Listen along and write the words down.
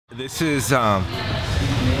This is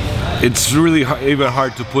it's really even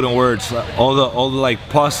hard to put in words all the like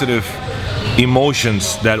positive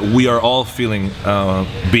emotions that we are all feeling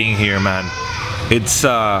being here, man. It's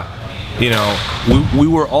you know, we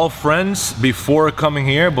were all friends before coming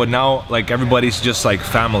here, but now like everybody's just like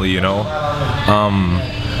family, you know.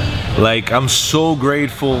 Like I'm so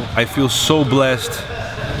grateful. I feel so blessed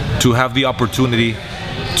to have the opportunity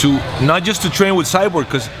to not just to train with Cyborg,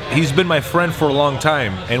 because he's been my friend for a long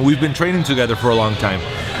time and we've been training together for a long time,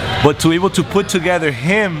 but to be able to put together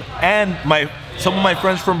him and some of my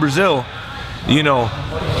friends from Brazil, you know,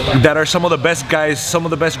 that are some of the best guys, some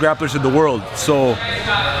of the best grapplers in the world. So,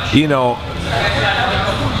 you know,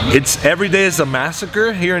 it's every day is a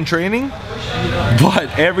massacre here in training, but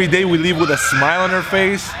every day we leave with a smile on our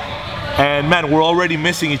face, and man, we're already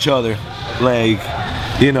missing each other. Like,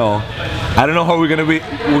 you know, I don't know how we're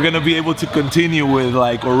gonna be able to continue with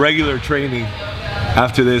like a regular training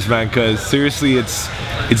after this, man, because seriously it's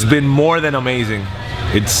been more than amazing.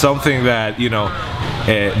 It's something that, you know,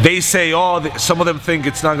 they say, oh, some of them think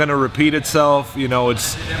it's not gonna repeat itself, you know,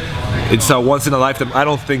 it's a once in a lifetime. I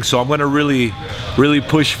don't think so. I'm gonna really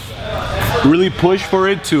push for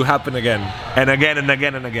it to happen again and again and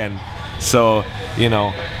again and again. So, you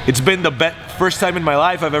know, it's been the first time in my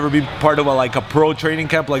life I've ever been part of a pro training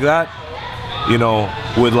camp like that, you know,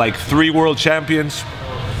 with like 3 world champions,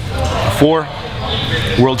 4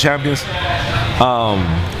 world champions,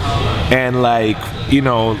 and like, you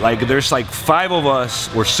know, like there's like 5 of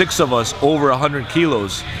us or 6 of us over 100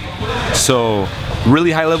 kilos. So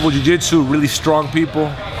really high level jiu-jitsu, really strong people,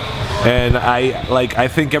 and I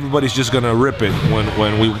think everybody's just gonna rip it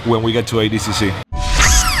when we get to ADCC.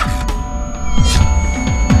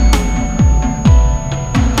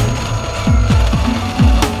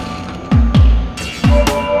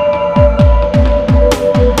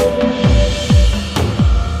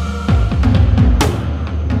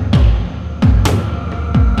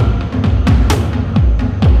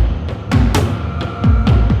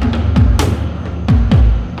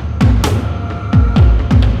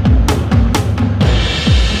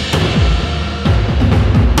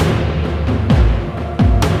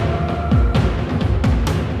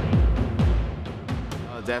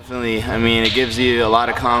 Definitely. I mean, it gives you a lot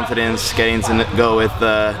of confidence getting to go with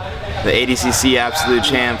the ADCC absolute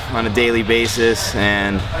champ on a daily basis,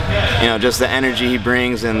 and you know, just the energy he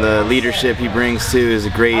brings and the leadership he brings too is a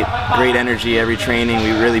great energy. Every training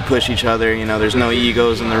we really push each other. You know, there's no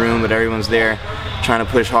egos in the room, but everyone's there trying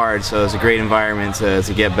to push hard, so it's a great environment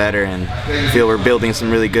to get better, and I feel we're building some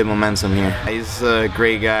really good momentum here. He's a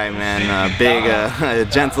great guy, man, big, a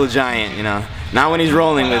gentle giant, you know. Not when he's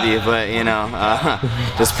rolling with you, but you know,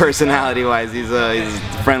 just personality-wise, he's the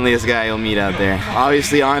friendliest guy you'll meet out there.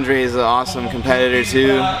 Obviously, Andre is an awesome competitor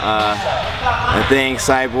too. I think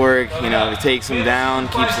Cyborg, you know, he takes him down,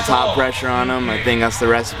 keeps the top pressure on him. I think that's the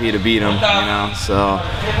recipe to beat him, you know. So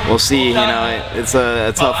we'll see. You know, it's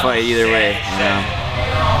a tough fight either way, you know.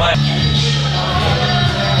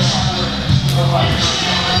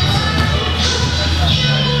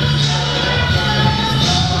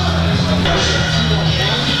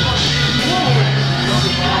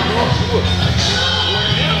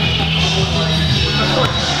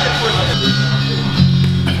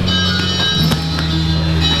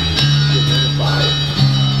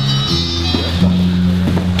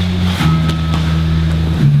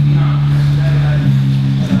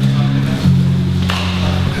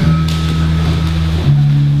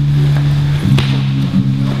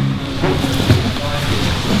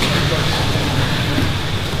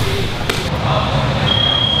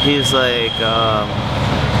 He's like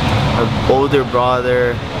an older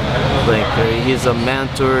brother, like he's a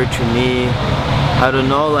mentor to me. I don't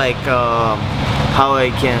know like how I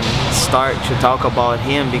can start to talk about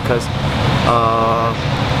him, because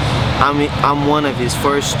I'm one of his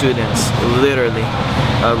first students, literally.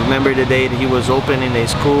 I remember the day that he was opening a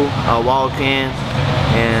school. I walked in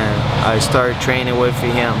and I started training with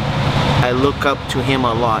him. I look up to him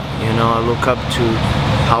a lot, you know. I look up to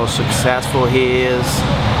how successful he is,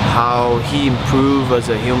 how he improved as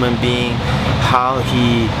a human being, how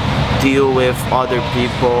he deal with other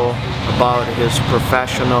people, about his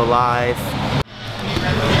professional life.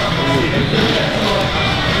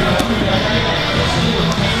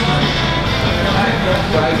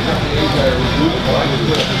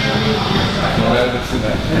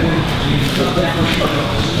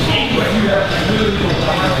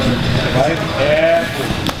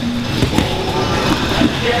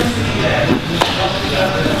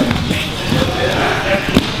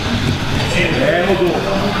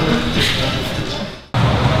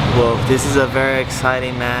 Well, this is a very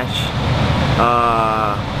exciting match.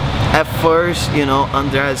 first, you know,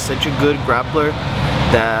 Andre is such a good grappler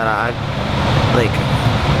that I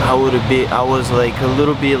was like a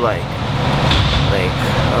little bit like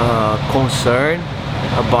concerned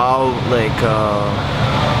about like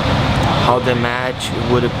how the match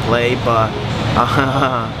would play, but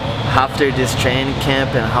after this training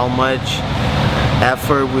camp and how much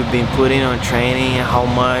effort we've been putting on training, how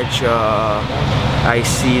much I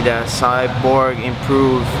see that Cyborg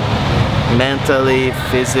improve mentally,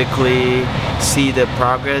 physically, see the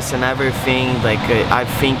progress and everything. Like I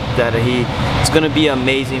think that it's gonna be an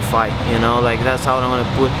amazing fight, you know, like that's how I want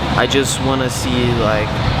to put. I just want to see like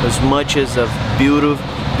as much as of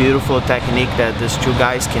beautiful technique that these two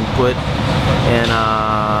guys can put, and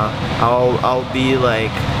I'll be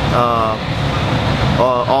like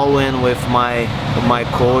all in with my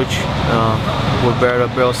coach Roberto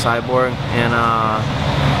Abreu Cyborg,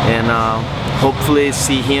 and hopefully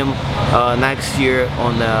see him next year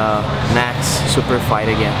on the next super fight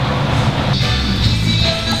again.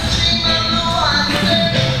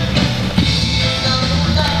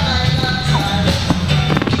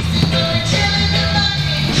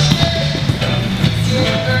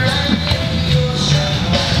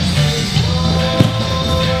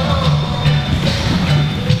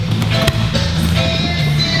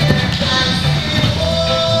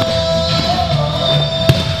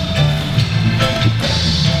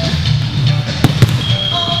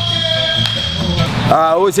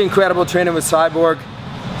 It was incredible training with Cyborg.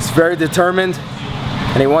 He's very determined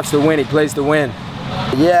and he wants to win, he plays to win.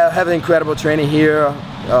 Yeah, having incredible training here.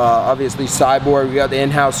 Obviously Cyborg, we got the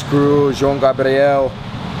in-house crew, Joao Gabriel,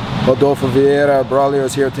 Rodolfo Vieria, Braulio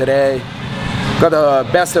is here today. Got the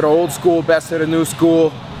best of the old school, best of the new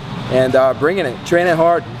school, and bringing it, training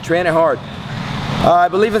hard, training hard. I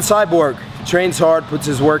believe in Cyborg. He trains hard, puts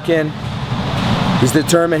his work in. He's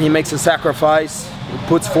determined, he makes a sacrifice, he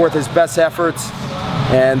puts forth his best efforts.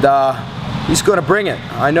 And he's going to bring it.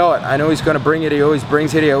 I know it. I know he's going to bring it. He always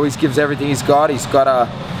brings it. He always gives everything he's got. He's going to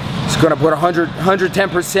put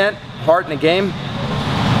 110% heart in the game,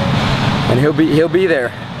 and he'll be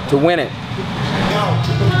there to win it.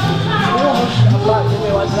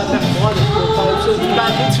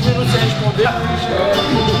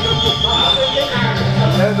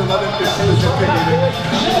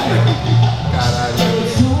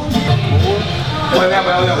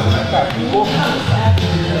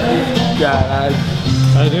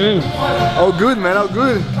 How you doing? All good, man, all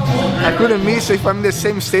good. I couldn't miss, if I'm in the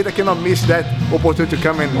same state, I cannot miss that opportunity to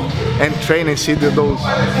come and train and see those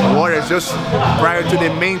warriors just prior to the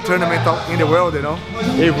main tournament in the world, you know.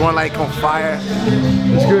 Everyone like on fire.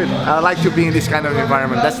 It's good. I like to be in this kind of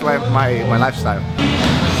environment. That's like my lifestyle.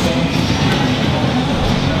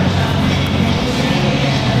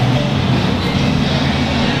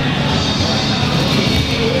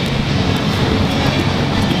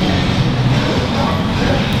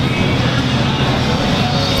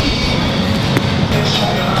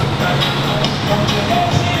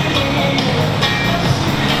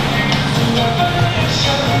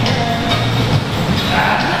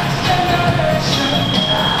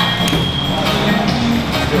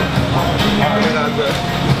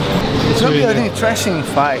 It's going to be an interesting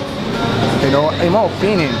fight. You know, in my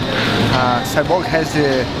opinion, Cyborg has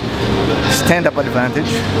the stand-up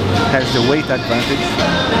advantage, has the weight advantage,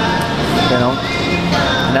 you know,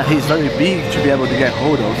 and that he's very big to be able to get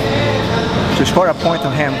hold of. To score a point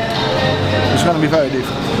on him, it's going to be very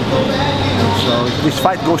difficult. So if this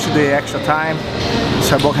fight goes to the extra time,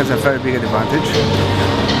 Cyborg has a very big advantage.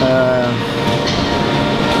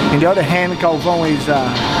 On the other hand, Galvao is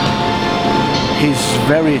he's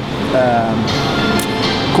very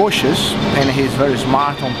cautious and he's very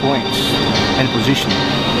smart on points and positioning.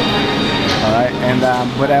 All right, and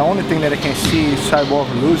but the only thing that I can see Cyborg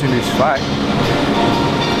losing this fight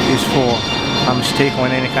is for a mistake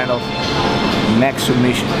on any kind of neck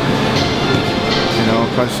submission. You know,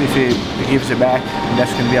 because if he gives it back,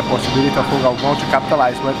 that's going to be a possibility for Galvao to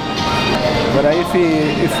capitalize. But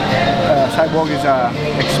if Cyborg is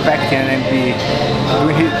expecting and be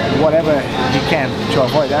doing whatever he can to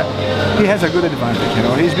avoid that, he has a good advantage. You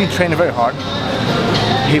know, he's been training very hard.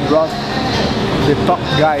 He brought the top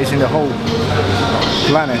guys in the whole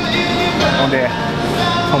planet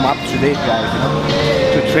from up to date guys, you know,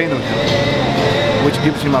 to train with him, which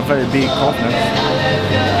gives him a very big confidence.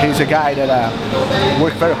 He's a guy that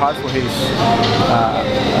worked very hard for his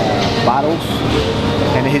battles,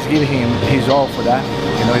 and he's giving him his all for that.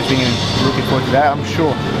 You know, he's been looking forward to that. I'm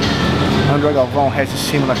sure Andre Galvao has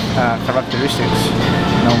similar characteristics.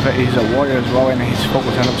 You know, he's a warrior as well, and he's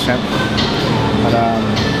focused 100%. But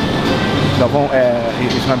Galvao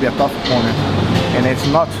is going to be a tough opponent, and it's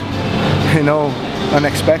not you know,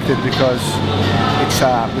 unexpected because it's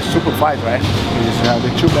a super fight, right? It's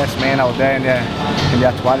the two best men out there in the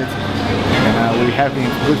actuality, and we have been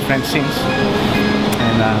good friends since.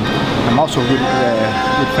 And I'm also a good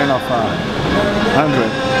friend of Andre,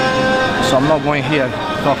 so I'm not going here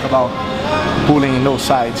to talk about pulling no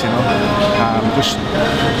sides, you know. I'm just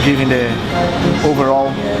giving the overall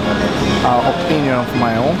opinion of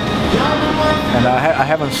my own. And I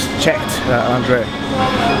haven't checked Andre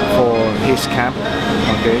for his camp,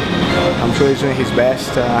 okay? I'm sure he's doing his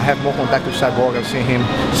best. I have more contact with Cyborg. I've seen him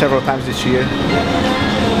several times this year.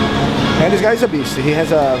 And this guy is a beast. He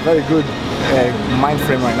has a very good mind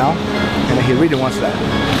frame right now, and he really wants that.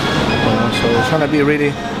 So it's gonna be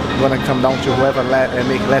really gonna come down to whoever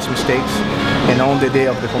make less mistakes and on the day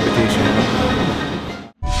of the competition. You know?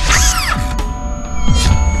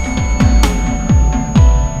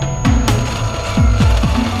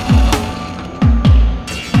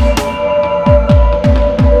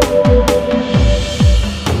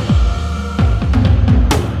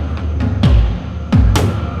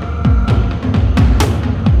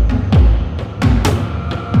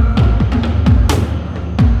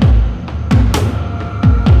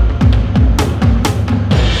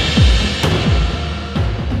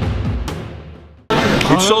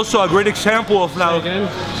 It's also a great example of now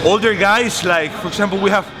older guys, like for example we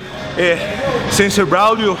have Sensei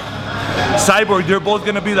Braulio, Cyborg, they're both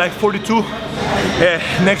gonna be like 42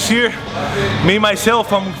 next year. Me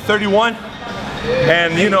myself, I'm 31,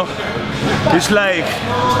 and you know, it's like,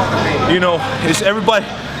 you know, it's everybody,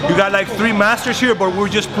 you got like 3 masters here, but we're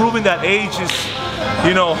just proving that age is,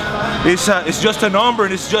 you know, it's just a number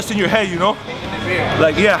and it's just in your head, you know,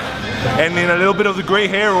 like yeah. And in a little bit of the gray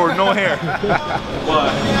hair or no hair.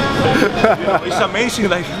 But you know, it's amazing,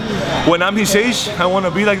 like when I'm his age, I want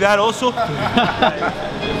to be like that also.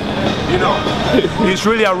 You know, he's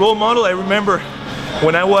really a role model. I remember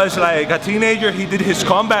when I was like a teenager, he did his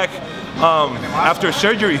comeback after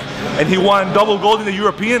surgery, and he won double gold in the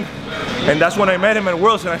European, and that's when I met him at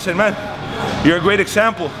Worlds, and I said, man, you're a great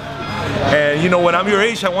example. And you know, when I'm your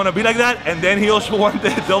age, I want to be like that. And then he also won the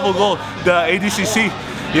double gold, the ADCC.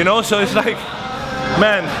 You know, so it's like,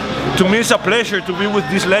 man, to me it's a pleasure to be with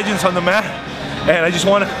these legends on the mat. And I just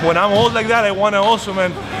want to, when I'm old like that, I want to also,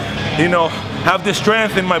 man, you know, have the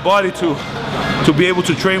strength in my body to be able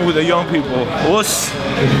to train with the young people.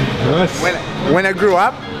 When I grew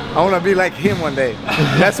up, I want to be like him one day.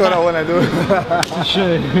 That's what I want to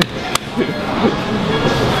do.